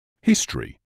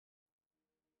History.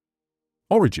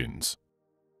 Origins.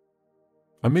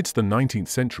 Amidst the 19th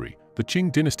century, the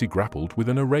Qing dynasty grappled with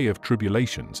an array of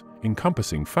tribulations,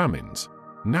 encompassing famines,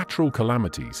 natural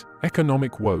calamities,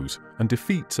 economic woes, and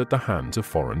defeats at the hands of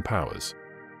foreign powers.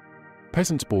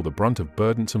 Peasants bore the brunt of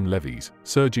burdensome levies,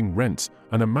 surging rents,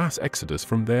 and a mass exodus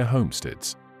from their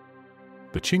homesteads.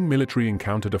 The Qing military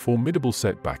encountered a formidable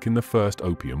setback in the First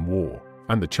Opium War,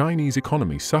 and the Chinese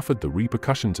economy suffered the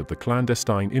repercussions of the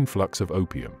clandestine influx of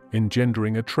opium,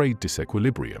 engendering a trade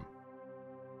disequilibrium.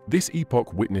 This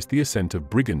epoch witnessed the ascent of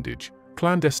brigandage,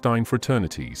 clandestine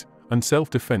fraternities, and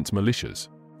self-defense militias,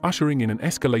 ushering in an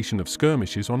escalation of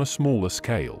skirmishes on a smaller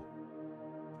scale.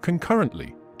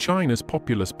 Concurrently, China's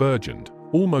populace burgeoned,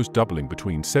 almost doubling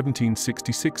between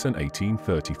 1766 and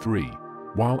 1833,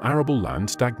 while arable land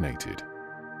stagnated.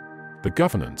 The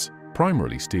governance,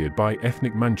 primarily steered by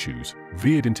ethnic Manchus,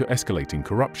 veered into escalating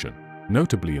corruption,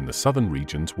 notably in the southern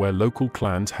regions where local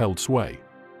clans held sway.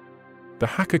 The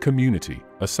Hakka community,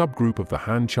 a subgroup of the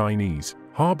Han Chinese,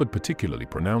 harbored particularly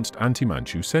pronounced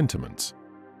anti-Manchu sentiments.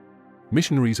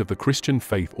 Missionaries of the Christian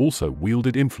faith also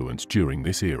wielded influence during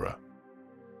this era.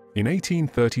 In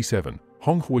 1837,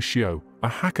 Hong Huaxiao, a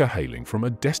Hakka hailing from a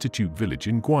destitute village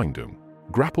in Guangdong,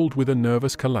 grappled with a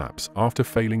nervous collapse after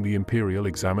failing the imperial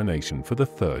examination for the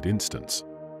third instance.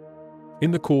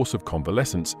 In the course of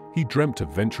convalescence, he dreamt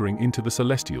of venturing into the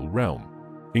celestial realm,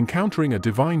 encountering a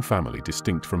divine family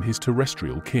distinct from his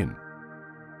terrestrial kin.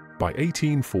 By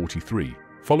 1843,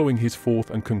 following his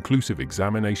fourth and conclusive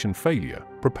examination failure,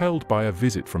 propelled by a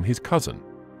visit from his cousin,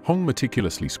 Hong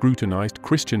meticulously scrutinized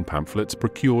Christian pamphlets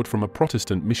procured from a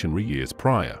Protestant missionary years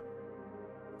prior.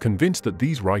 Convinced that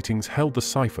these writings held the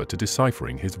cipher to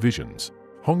deciphering his visions,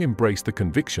 Hong embraced the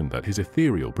conviction that his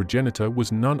ethereal progenitor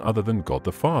was none other than God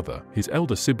the Father, his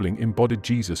elder sibling embodied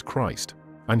Jesus Christ,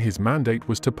 and his mandate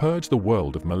was to purge the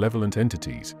world of malevolent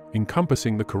entities,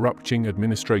 encompassing the corrupt Qing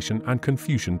administration and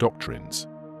Confucian doctrines.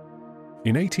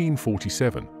 In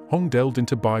 1847, Hong delved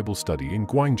into Bible study in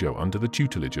Guangzhou under the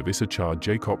tutelage of Issachar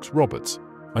J. Cox Roberts,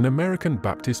 an American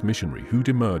Baptist missionary who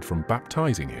demurred from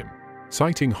baptizing him,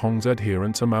 citing Hong's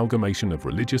adherents' amalgamation of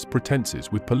religious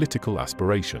pretenses with political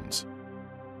aspirations.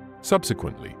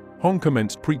 Subsequently, Hong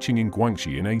commenced preaching in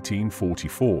Guangxi in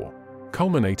 1844,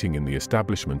 culminating in the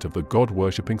establishment of the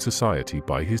God-worshipping society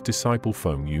by his disciple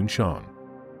Feng Yunshan.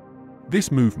 This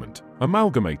movement,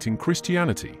 amalgamating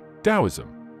Christianity, Taoism,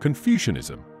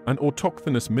 Confucianism, and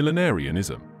autochthonous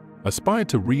millenarianism, aspired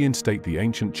to reinstate the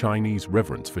ancient Chinese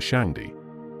reverence for Shangdi.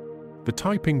 The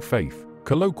Taiping faith,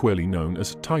 colloquially known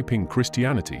as Taiping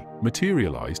Christianity,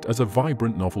 materialized as a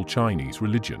vibrant novel Chinese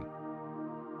religion.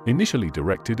 Initially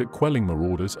directed at quelling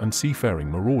marauders and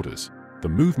seafaring marauders, the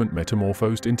movement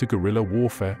metamorphosed into guerrilla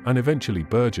warfare and eventually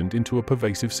burgeoned into a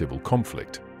pervasive civil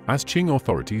conflict, as Qing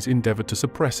authorities endeavored to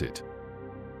suppress it.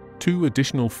 Two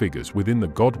additional figures within the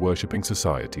God-worshipping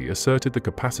society asserted the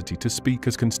capacity to speak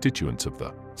as constituents of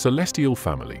the celestial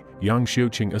family, Yang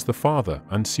Xiuqing as the Father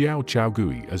and Xiao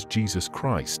Chaogui as Jesus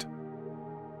Christ.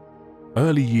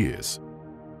 Early years.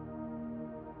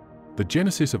 The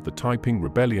genesis of the Taiping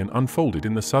Rebellion unfolded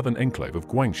in the southern enclave of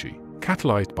Guangxi,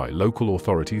 catalyzed by local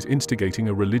authorities instigating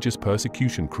a religious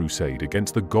persecution crusade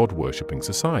against the God-worshipping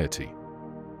society.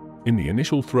 In the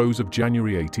initial throes of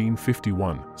January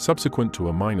 1851, subsequent to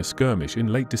a minor skirmish in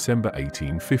late December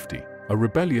 1850, a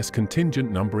rebellious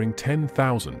contingent numbering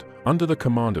 10,000, under the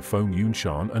command of Feng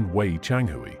Yunshan and Wei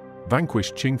Changhui,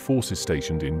 vanquished Qing forces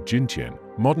stationed in Jinqian,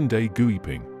 modern-day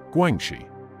Guiping, Guangxi.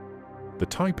 The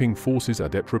Taiping forces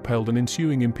adept repelled an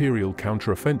ensuing imperial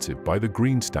counteroffensive by the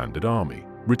Green Standard Army,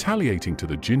 retaliating to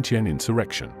the Jinqian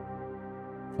insurrection.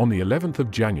 On the 11th of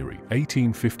January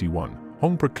 1851,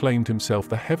 Hong proclaimed himself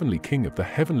the Heavenly King of the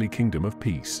Heavenly Kingdom of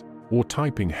Peace, or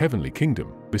Taiping Heavenly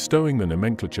Kingdom, bestowing the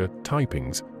nomenclature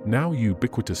Taipings, now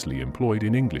ubiquitously employed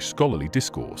in English scholarly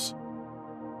discourse.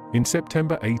 In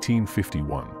September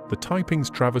 1851, the Taipings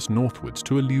traversed northwards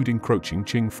to elude encroaching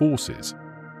Qing forces.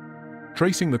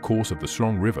 Tracing the course of the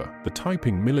Song River, the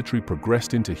Taiping military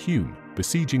progressed into Hune,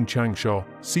 besieging Changsha,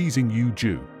 seizing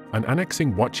Yuzhou, and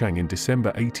annexing Huachang in December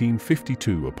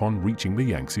 1852 upon reaching the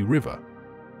Yangtze River.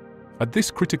 At this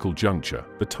critical juncture,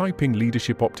 the Taiping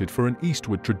leadership opted for an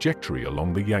eastward trajectory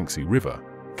along the Yangtze River,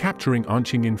 capturing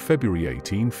Anqing in February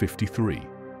 1853.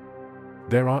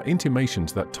 There are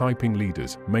intimations that Taiping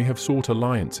leaders may have sought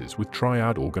alliances with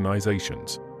triad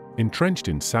organizations, entrenched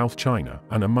in South China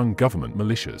and among government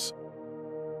militias.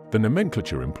 The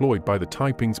nomenclature employed by the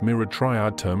Taipings mirrored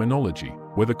triad terminology,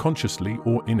 whether consciously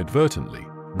or inadvertently,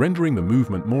 rendering the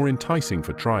movement more enticing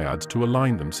for triads to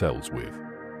align themselves with.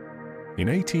 In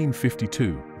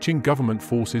 1852, Qing government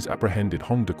forces apprehended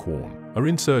Hong de Quan, an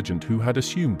insurgent who had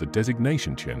assumed the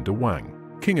designation Qian de Wang,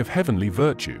 King of Heavenly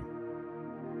Virtue.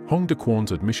 Hong de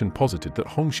Quan's admission posited that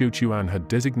Hong Xiuquan had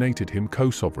designated him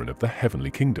co-sovereign of the Heavenly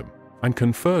Kingdom, and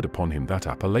conferred upon him that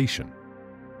appellation.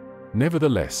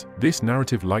 Nevertheless, this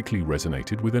narrative likely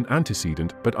resonated with an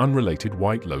antecedent but unrelated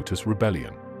White Lotus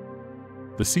rebellion.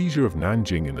 The seizure of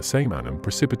Nanjing in the same annum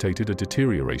precipitated a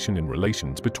deterioration in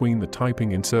relations between the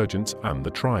Taiping insurgents and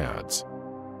the Triads.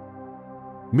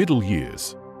 Middle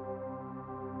years.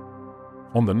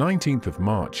 On the 19th of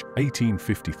March,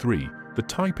 1853, the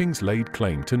Taipings laid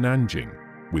claim to Nanjing,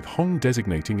 with Hong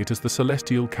designating it as the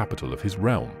celestial capital of his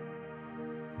realm.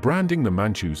 Branding the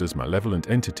Manchus as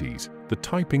malevolent entities, the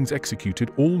Taipings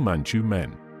executed all Manchu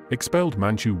men, expelled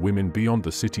Manchu women beyond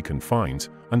the city confines,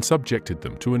 and subjected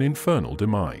them to an infernal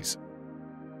demise.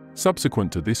 Subsequent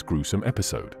to this gruesome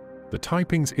episode, the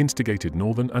Taipings instigated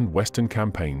northern and western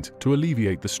campaigns to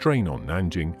alleviate the strain on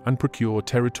Nanjing and procure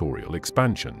territorial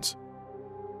expansions.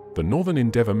 The northern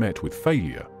endeavor met with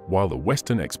failure, while the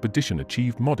western expedition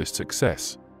achieved modest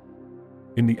success.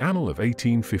 In the annal of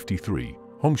 1853,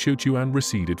 Hong Xiuquan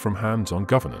receded from hands-on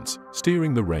governance,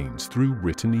 steering the reins through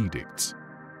written edicts.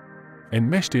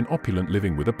 Enmeshed in opulent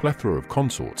living with a plethora of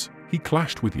consorts, he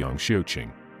clashed with Yang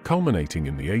Xiuqing, culminating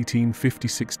in the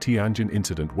 1856 Tianjin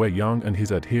incident where Yang and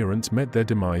his adherents met their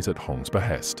demise at Hong's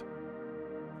behest.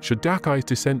 Shidakai's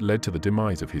descent led to the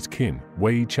demise of his kin.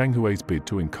 Wei Changhui's bid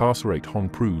to incarcerate Hong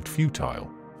proved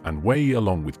futile, and Wei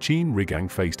along with Qin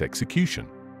Rigang faced execution.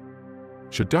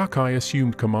 Shidakai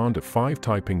assumed command of 5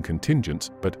 Taiping contingents,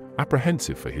 but,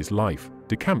 apprehensive for his life,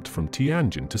 decamped from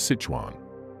Tianjin to Sichuan.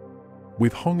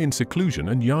 With Hong in seclusion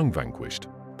and Yang vanquished,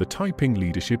 the Taiping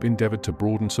leadership endeavored to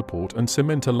broaden support and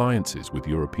cement alliances with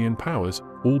European powers,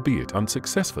 albeit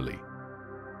unsuccessfully.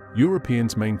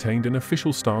 Europeans maintained an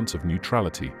official stance of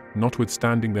neutrality,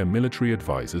 notwithstanding their military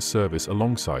advisors' service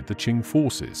alongside the Qing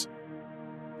forces.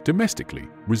 Domestically,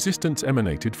 resistance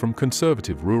emanated from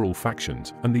conservative rural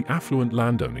factions and the affluent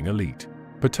landowning elite,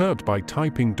 perturbed by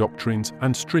Taiping doctrines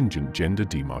and stringent gender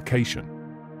demarcation.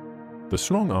 The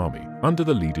strong army, under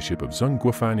the leadership of Zheng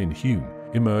Guofan in Hume,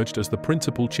 emerged as the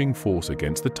principal Qing force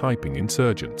against the Taiping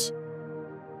insurgents.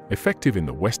 Effective in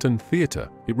the Western theater,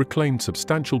 it reclaimed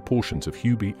substantial portions of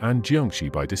Hubei and Jiangxi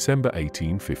by December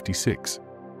 1856.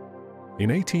 In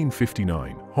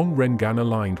 1859, Hong Rengan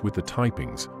aligned with the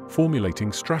Taipings,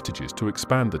 formulating strategies to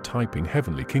expand the Taiping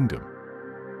Heavenly Kingdom.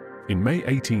 In May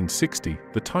 1860,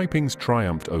 the Taipings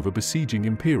triumphed over besieging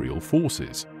imperial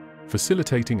forces,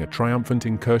 facilitating a triumphant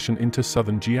incursion into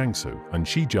southern Jiangsu and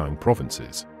Xinjiang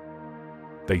provinces.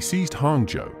 They seized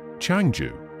Hangzhou,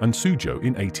 Changzhou, and Suzhou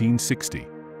in 1860.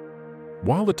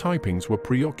 While the Taipings were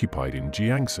preoccupied in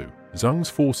Jiangsu, Zheng's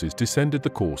forces descended the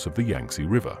course of the Yangtze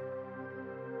River.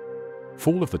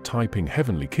 Fall of the Taiping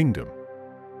Heavenly Kingdom.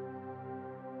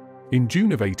 In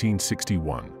June of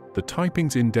 1861, the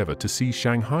Taipings' endeavor to seize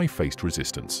Shanghai faced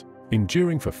resistance,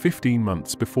 enduring for 15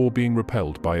 months before being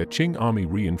repelled by a Qing army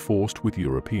reinforced with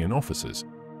European officers,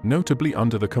 notably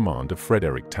under the command of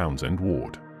Frederick Townsend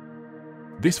Ward.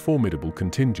 This formidable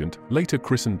contingent, later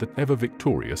christened the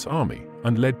Ever-Victorious Army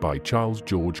and led by Charles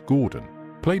George Gordon,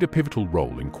 played a pivotal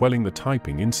role in quelling the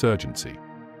Taiping insurgency.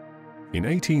 In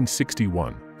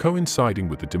 1861, coinciding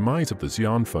with the demise of the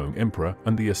Xianfeng Emperor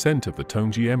and the ascent of the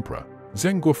Tongji Emperor,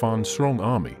 Zheng Guofan's strong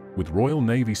army, with Royal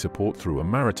Navy support through a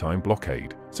maritime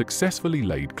blockade, successfully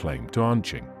laid claim to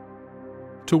Anqing.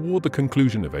 Toward the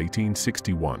conclusion of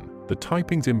 1861, the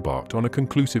Taipings embarked on a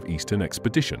conclusive eastern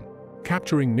expedition,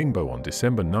 capturing Ningbo on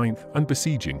December 9th and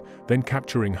besieging, then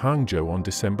capturing Hangzhou on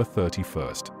December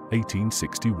 31st,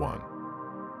 1861.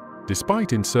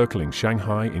 Despite encircling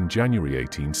Shanghai in January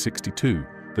 1862,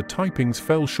 the Taipings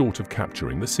fell short of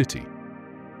capturing the city.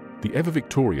 The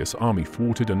ever-victorious army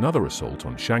thwarted another assault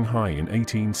on Shanghai in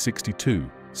 1862,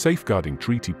 safeguarding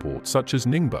treaty ports such as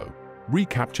Ningbo,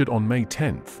 recaptured on May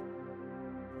 10th.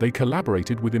 They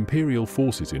collaborated with imperial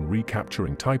forces in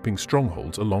recapturing Taiping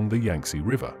strongholds along the Yangtze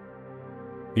River.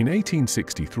 In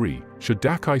 1863,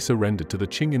 Shidakai surrendered to the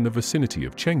Qing in the vicinity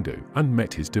of Chengdu and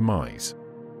met his demise.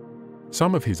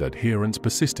 Some of his adherents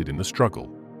persisted in the struggle.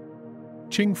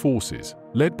 Qing forces,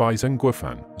 led by Zheng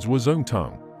Guofan, Zhuo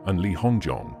Zongtang, and Li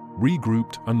Hongzhong,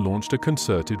 regrouped and launched a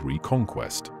concerted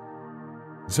reconquest.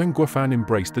 Zheng Guofan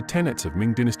embraced the tenets of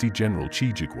Ming Dynasty General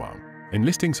Qi Jiguang,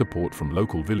 enlisting support from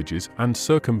local villages and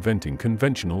circumventing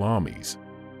conventional armies.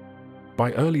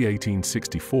 By early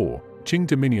 1864, Qing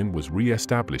dominion was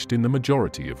re-established in the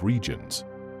majority of regions.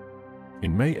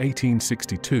 In May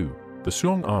 1862, the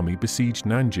Song army besieged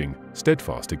Nanjing,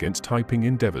 steadfast against Taiping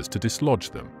endeavors to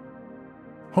dislodge them.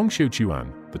 Hong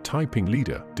Xiuquan, the Taiping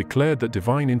leader, declared that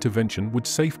divine intervention would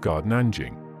safeguard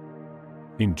Nanjing.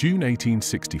 In June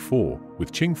 1864,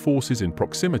 with Qing forces in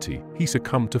proximity, he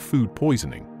succumbed to food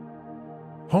poisoning.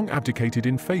 Hong abdicated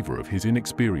in favor of his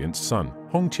inexperienced son,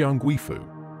 Hong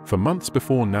Qiangguifu, for months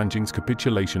before Nanjing's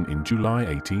capitulation in July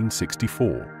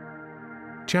 1864.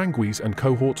 Qianggui's and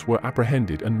cohorts were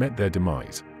apprehended and met their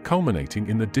demise, culminating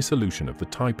in the dissolution of the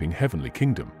Taiping Heavenly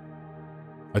Kingdom.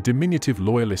 A diminutive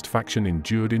loyalist faction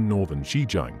endured in northern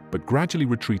Zhejiang but gradually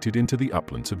retreated into the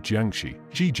uplands of Jiangxi,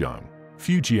 Zhejiang,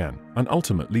 Fujian, and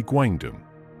ultimately Guangdong.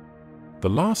 The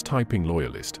last Taiping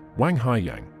loyalist, Wang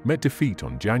Haiyang, met defeat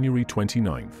on January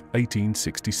 29,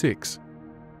 1866.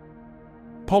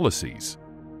 Policies.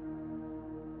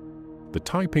 The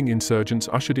Taiping insurgents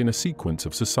ushered in a sequence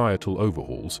of societal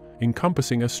overhauls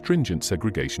encompassing a stringent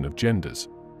segregation of genders,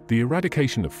 the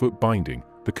eradication of foot binding,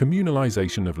 the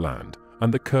communalization of land,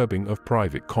 and the curbing of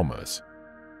private commerce.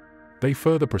 They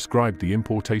further prescribed the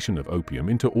importation of opium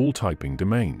into all Taiping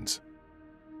domains.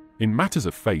 In matters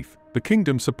of faith, the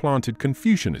kingdom supplanted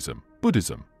Confucianism,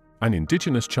 Buddhism, an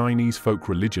indigenous Chinese folk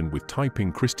religion with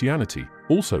Taiping Christianity,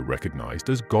 also recognized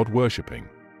as God-worshipping.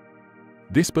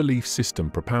 This belief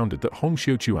system propounded that Hong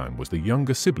Xiuquan was the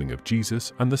younger sibling of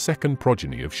Jesus and the second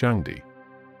progeny of Shangdi.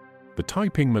 The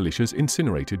Taiping militias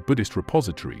incinerated Buddhist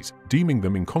repositories, deeming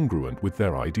them incongruent with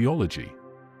their ideology.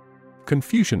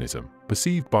 Confucianism,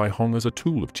 perceived by Hong as a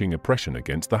tool of Qing oppression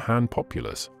against the Han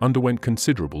populace, underwent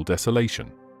considerable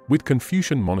desolation, with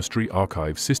Confucian monastery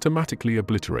archives systematically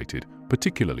obliterated,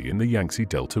 particularly in the Yangtze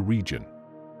Delta region.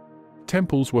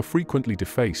 Temples were frequently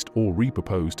defaced or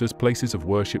repurposed as places of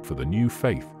worship for the new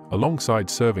faith, alongside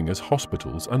serving as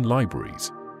hospitals and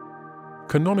libraries.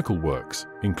 Canonical works,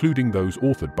 including those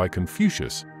authored by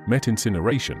Confucius, met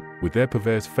incineration, with their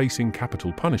purveyors facing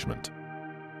capital punishment.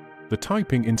 The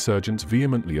Taiping insurgents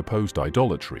vehemently opposed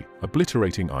idolatry,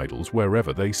 obliterating idols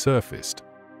wherever they surfaced.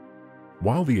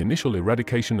 While the initial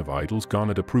eradication of idols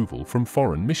garnered approval from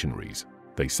foreign missionaries,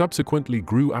 they subsequently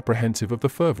grew apprehensive of the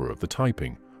fervor of the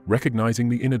Taiping, recognizing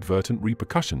the inadvertent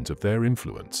repercussions of their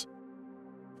influence.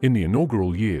 In the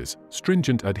inaugural years,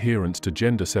 stringent adherence to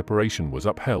gender separation was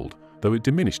upheld, though it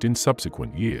diminished in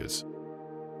subsequent years.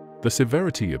 The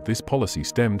severity of this policy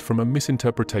stemmed from a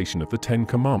misinterpretation of the Ten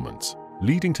Commandments,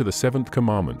 leading to the Seventh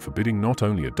Commandment forbidding not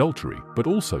only adultery but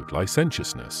also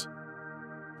licentiousness.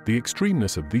 The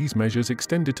extremeness of these measures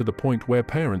extended to the point where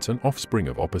parents and offspring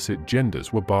of opposite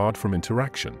genders were barred from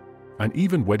interaction, and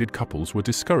even wedded couples were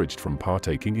discouraged from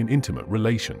partaking in intimate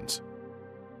relations.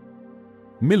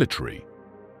 Military.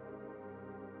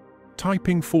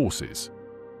 Taiping forces.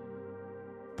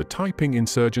 The Taiping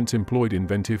insurgents employed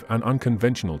inventive and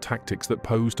unconventional tactics that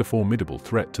posed a formidable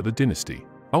threat to the dynasty,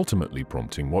 ultimately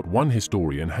prompting what one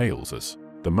historian hails as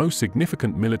the most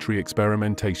significant military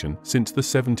experimentation since the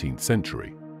 17th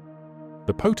century.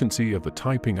 The potency of the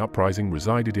Taiping uprising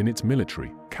resided in its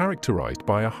military, characterized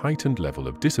by a heightened level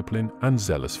of discipline and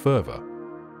zealous fervor.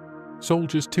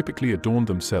 Soldiers typically adorned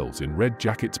themselves in red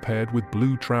jackets paired with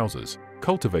blue trousers,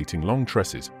 cultivating long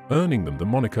tresses, earning them the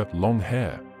moniker "long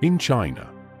hair" in China.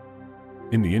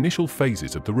 In the initial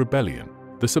phases of the rebellion,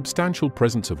 the substantial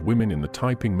presence of women in the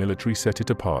Taiping military set it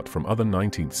apart from other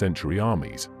 19th century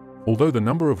armies, although the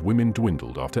number of women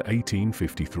dwindled after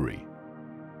 1853.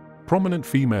 Prominent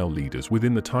female leaders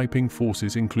within the Taiping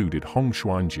forces included Hong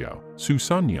Xuanjiao, Su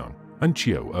Sunyang, and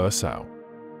Qiu Ersao.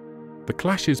 The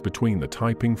clashes between the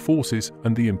Taiping forces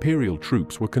and the imperial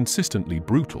troops were consistently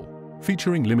brutal,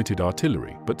 featuring limited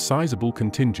artillery but sizable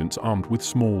contingents armed with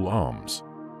small arms.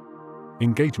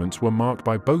 Engagements were marked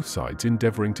by both sides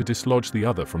endeavoring to dislodge the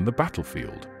other from the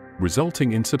battlefield,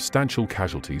 resulting in substantial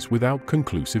casualties without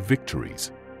conclusive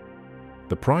victories.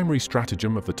 The primary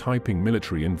stratagem of the Taiping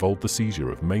military involved the seizure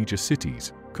of major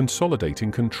cities, consolidating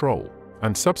control,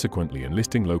 and subsequently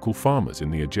enlisting local farmers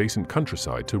in the adjacent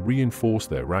countryside to reinforce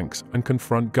their ranks and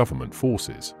confront government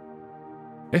forces.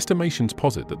 Estimations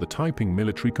posit that the Taiping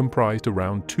military comprised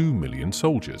around 2 million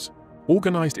soldiers,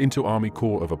 organized into army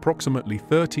corps of approximately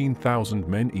 13,000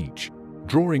 men each,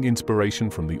 drawing inspiration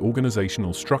from the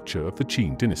organizational structure of the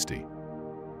Qing dynasty.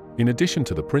 In addition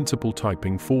to the principal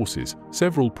Taiping forces,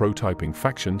 several pro-Taiping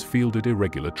factions fielded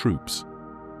irregular troops.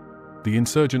 The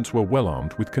insurgents were well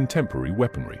armed with contemporary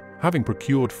weaponry, having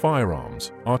procured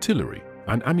firearms, artillery,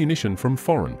 and ammunition from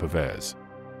foreign purveyors.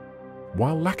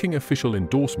 While lacking official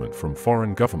endorsement from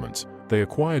foreign governments, they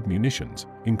acquired munitions,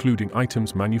 including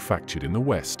items manufactured in the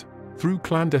West, through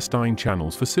clandestine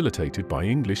channels facilitated by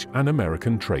English and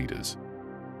American traders.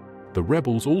 The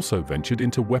rebels also ventured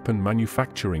into weapon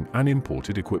manufacturing and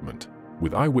imported equipment,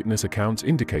 with eyewitness accounts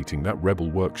indicating that rebel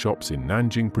workshops in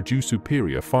Nanjing produced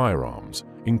superior firearms,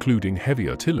 including heavy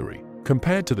artillery,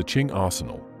 compared to the Qing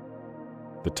arsenal.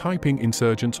 The Taiping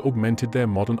insurgents augmented their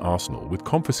modern arsenal with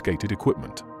confiscated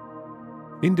equipment.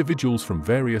 Individuals from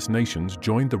various nations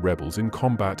joined the rebels in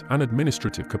combat and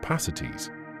administrative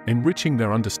capacities, enriching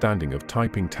their understanding of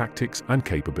Taiping tactics and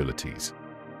capabilities.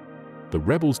 The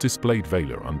rebels displayed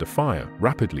valor under fire,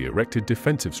 rapidly erected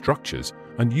defensive structures,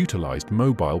 and utilized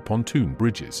mobile pontoon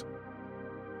bridges.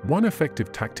 One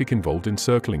effective tactic involved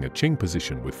encircling a Qing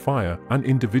position with fire and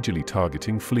individually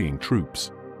targeting fleeing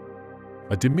troops.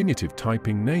 A diminutive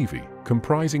Taiping navy,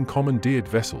 comprising commandeered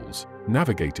vessels,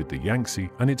 navigated the Yangtze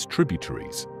and its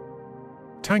tributaries.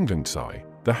 Tang Lungsai,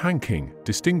 the Han King,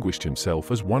 distinguished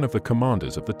himself as one of the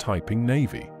commanders of the Taiping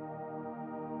Navy.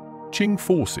 Qing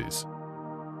forces.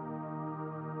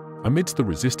 Amidst the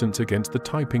resistance against the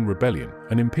Taiping Rebellion,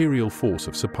 an imperial force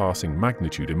of surpassing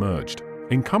magnitude emerged,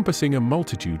 encompassing a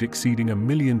multitude exceeding 1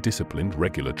 million disciplined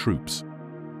regular troops.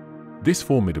 This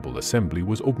formidable assembly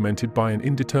was augmented by an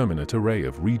indeterminate array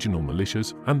of regional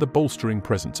militias and the bolstering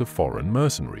presence of foreign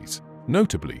mercenaries.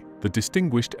 Notably, the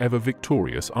distinguished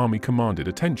ever-victorious army commanded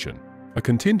attention, a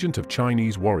contingent of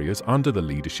Chinese warriors under the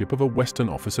leadership of a Western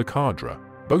officer cadre,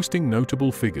 boasting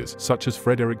notable figures such as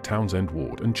Frederick Townsend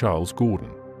Ward and Charles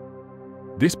Gordon.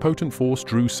 This potent force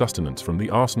drew sustenance from the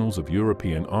arsenals of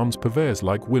European arms purveyors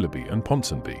like Willoughby and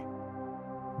Ponsonby.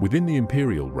 Within the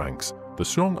imperial ranks, the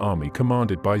strong army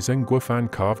commanded by Zheng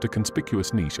Guofan carved a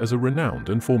conspicuous niche as a renowned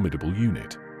and formidable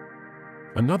unit.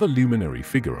 Another luminary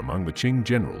figure among the Qing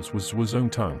generals was Zhuo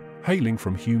Zongtang, hailing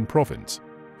from Hunan province,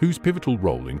 whose pivotal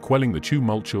role in quelling the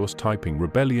tumultuous Taiping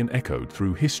Rebellion echoed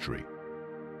through history.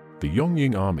 The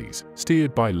Yongying armies,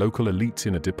 steered by local elites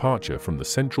in a departure from the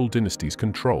central dynasty's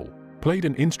control, played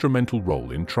an instrumental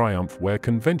role in triumph where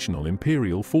conventional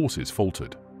imperial forces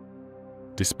faltered.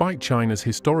 Despite China's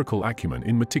historical acumen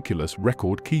in meticulous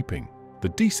record-keeping, the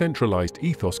decentralized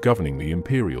ethos governing the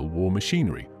imperial war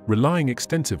machinery, relying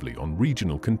extensively on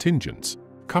regional contingents,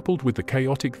 coupled with the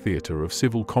chaotic theater of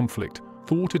civil conflict,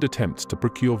 thwarted attempts to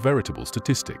procure veritable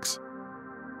statistics.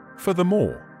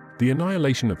 Furthermore, the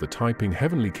annihilation of the Taiping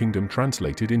Heavenly Kingdom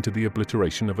translated into the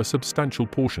obliteration of a substantial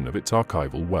portion of its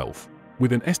archival wealth,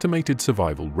 with an estimated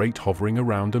survival rate hovering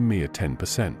around a mere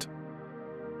 10%.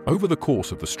 Over the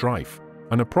course of the strife,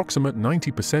 an approximate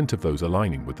 90% of those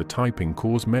aligning with the Taiping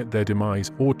cause met their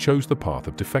demise or chose the path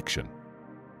of defection.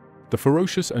 The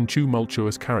ferocious and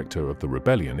tumultuous character of the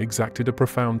rebellion exacted a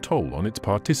profound toll on its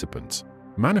participants,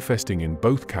 manifesting in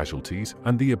both casualties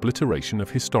and the obliteration of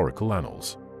historical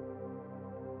annals.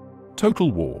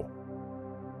 Total war.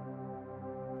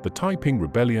 The Taiping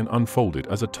Rebellion unfolded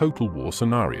as a total war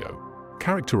scenario,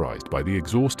 characterized by the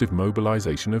exhaustive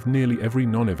mobilization of nearly every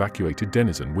non-evacuated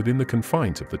denizen within the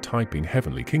confines of the Taiping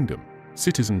Heavenly Kingdom.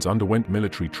 Citizens underwent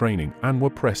military training and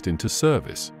were pressed into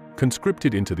service,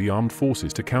 conscripted into the armed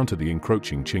forces to counter the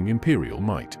encroaching Qing imperial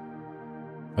might.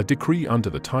 A decree under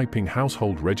the Taiping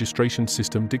household registration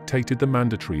system dictated the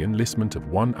mandatory enlistment of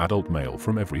one adult male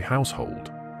from every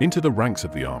household into the ranks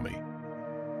of the army.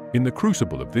 In the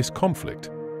crucible of this conflict,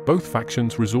 both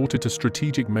factions resorted to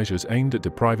strategic measures aimed at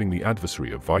depriving the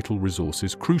adversary of vital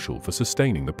resources crucial for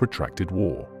sustaining the protracted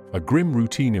war. A grim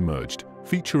routine emerged,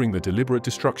 featuring the deliberate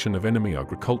destruction of enemy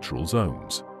agricultural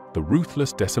zones, the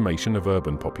ruthless decimation of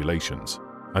urban populations,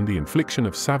 and the infliction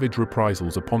of savage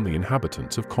reprisals upon the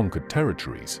inhabitants of conquered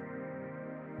territories.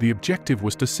 The objective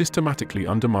was to systematically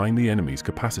undermine the enemy's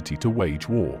capacity to wage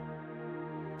war.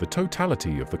 The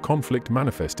totality of the conflict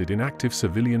manifested in active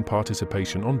civilian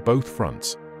participation on both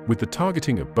fronts, with the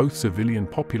targeting of both civilian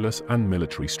populace and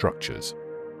military structures.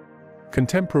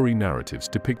 Contemporary narratives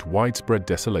depict widespread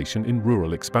desolation in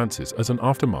rural expanses as an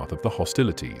aftermath of the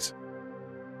hostilities.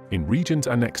 In regions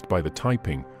annexed by the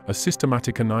Taiping, a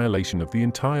systematic annihilation of the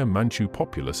entire Manchu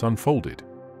populace unfolded.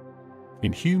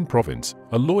 In Hunan province,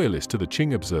 a loyalist to the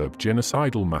Qing observed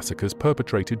genocidal massacres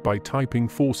perpetrated by Taiping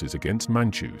forces against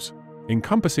Manchus,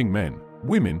 encompassing men,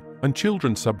 women, and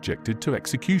children subjected to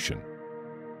execution.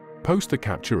 Post the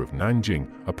capture of Nanjing,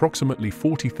 approximately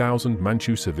 40,000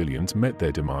 Manchu civilians met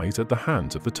their demise at the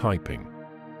hands of the Taiping.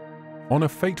 On a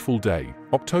fateful day,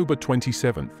 October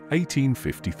 27,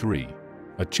 1853,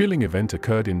 a chilling event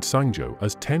occurred in Sangzhou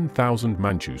as 10,000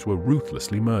 Manchus were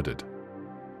ruthlessly murdered.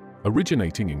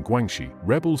 Originating in Guangxi,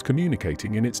 rebels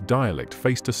communicating in its dialect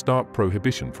faced a stark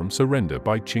prohibition from surrender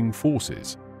by Qing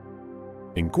forces.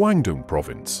 In Guangdong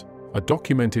province, a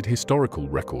documented historical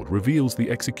record reveals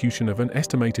the execution of an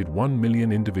estimated 1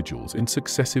 million individuals in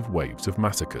successive waves of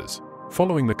massacres,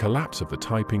 following the collapse of the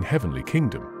Taiping Heavenly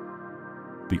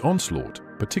Kingdom. The onslaught,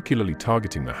 particularly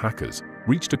targeting the hackers,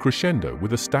 reached a crescendo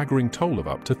with a staggering toll of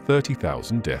up to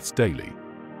 30,000 deaths daily.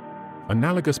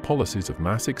 Analogous policies of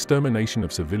mass extermination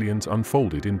of civilians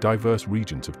unfolded in diverse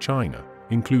regions of China,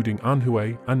 including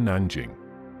Anhui and Nanjing.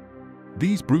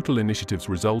 These brutal initiatives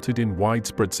resulted in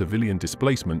widespread civilian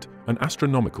displacement, an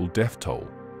astronomical death toll,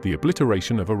 the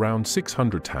obliteration of around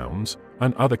 600 towns,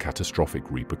 and other catastrophic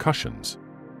repercussions.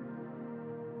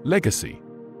 Legacy.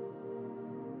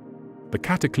 The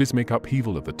cataclysmic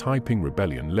upheaval of the Taiping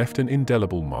Rebellion left an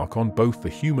indelible mark on both the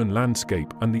human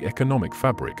landscape and the economic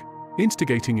fabric,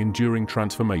 instigating enduring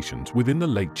transformations within the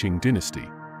late Qing dynasty.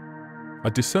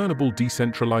 A discernible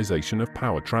decentralization of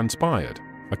power transpired,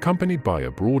 accompanied by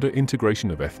a broader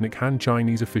integration of ethnic Han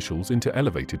Chinese officials into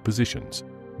elevated positions,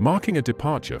 marking a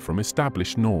departure from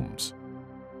established norms.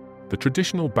 The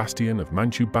traditional bastion of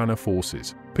Manchu banner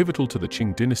forces, pivotal to the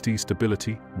Qing dynasty's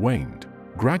stability, waned,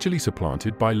 gradually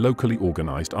supplanted by locally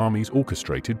organized armies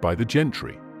orchestrated by the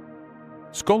gentry.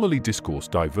 Scholarly discourse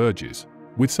diverges,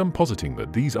 with some positing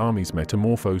that these armies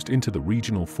metamorphosed into the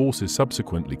regional forces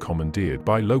subsequently commandeered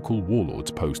by local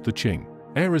warlords post the Qing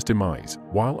era's demise,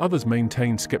 while others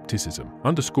maintain skepticism,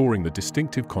 underscoring the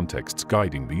distinctive contexts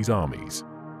guiding these armies.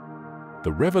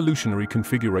 The revolutionary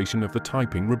configuration of the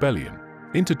Taiping Rebellion,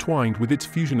 intertwined with its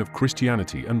fusion of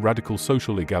Christianity and radical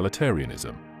social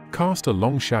egalitarianism, cast a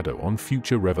long shadow on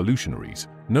future revolutionaries,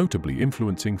 notably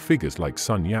influencing figures like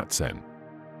Sun Yat-sen.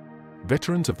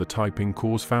 Veterans of the Taiping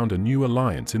cause found a new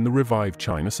alliance in the revived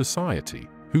China society,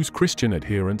 whose Christian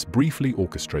adherents briefly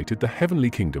orchestrated the heavenly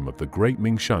kingdom of the Great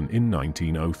Ming Shun in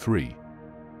 1903.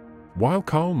 While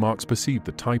Karl Marx perceived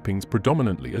the Taipings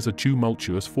predominantly as a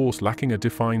tumultuous force lacking a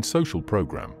defined social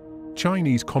program,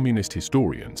 Chinese communist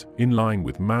historians, in line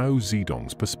with Mao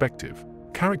Zedong's perspective,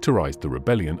 characterized the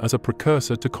rebellion as a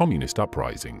precursor to communist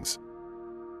uprisings.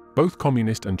 Both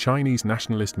communist and Chinese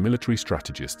nationalist military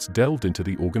strategists delved into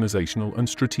the organizational and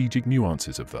strategic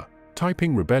nuances of the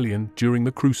Taiping Rebellion during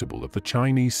the crucible of the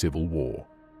Chinese Civil War.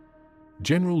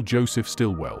 General Joseph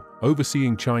Stilwell,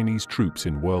 overseeing Chinese troops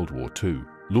in World War II,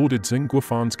 lauded Xing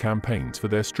Guofan's campaigns for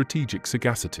their strategic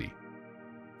sagacity.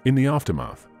 In the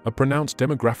aftermath, a pronounced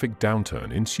demographic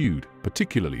downturn ensued,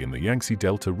 particularly in the Yangtze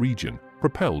Delta region,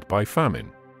 propelled by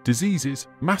famine, diseases,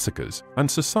 massacres,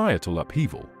 and societal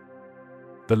upheaval.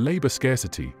 The labor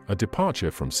scarcity, a departure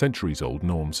from centuries-old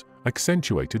norms,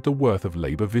 accentuated the worth of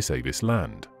labor vis-a-vis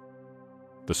land.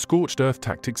 The scorched earth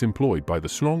tactics employed by the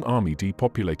Shlong army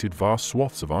depopulated vast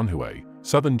swaths of Anhui,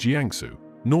 southern Jiangsu,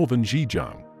 northern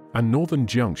Zhejiang, and northern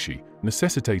Jiangxi,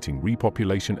 necessitating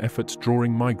repopulation efforts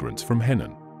drawing migrants from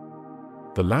Henan.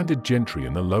 The landed gentry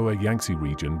in the lower Yangtze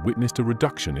region witnessed a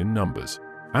reduction in numbers,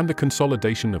 and the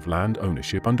consolidation of land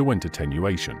ownership underwent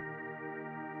attenuation.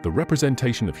 The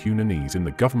representation of Hunanese in the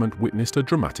government witnessed a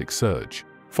dramatic surge,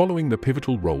 following the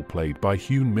pivotal role played by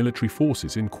Hun military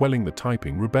forces in quelling the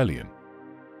Taiping Rebellion.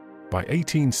 By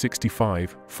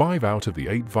 1865, 5 out of the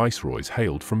 8 viceroys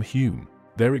hailed from Hun,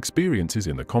 their experiences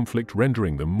in the conflict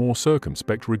rendering them more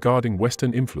circumspect regarding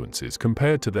Western influences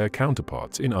compared to their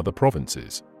counterparts in other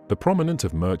provinces. The prominence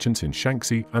of merchants in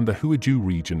Shaanxi and the Huizhou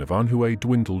region of Anhui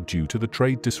dwindled due to the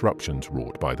trade disruptions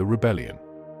wrought by the rebellion.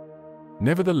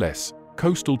 Nevertheless,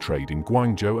 coastal trade in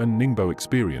Guangzhou and Ningbo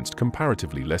experienced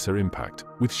comparatively lesser impact,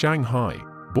 with Shanghai,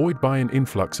 buoyed by an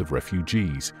influx of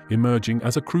refugees, emerging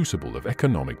as a crucible of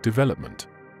economic development.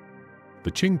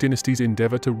 The Qing dynasty's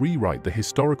endeavor to rewrite the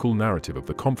historical narrative of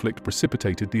the conflict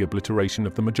precipitated the obliteration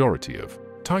of the majority of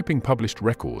Taiping published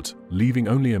records, leaving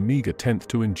only a meager tenth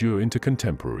to endure into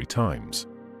contemporary times.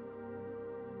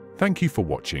 Thank you for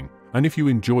watching, and if you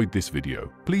enjoyed this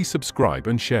video, please subscribe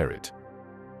and share it.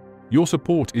 Your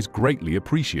support is greatly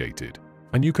appreciated,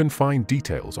 and you can find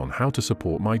details on how to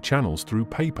support my channels through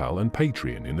PayPal and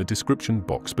Patreon in the description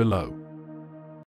box below.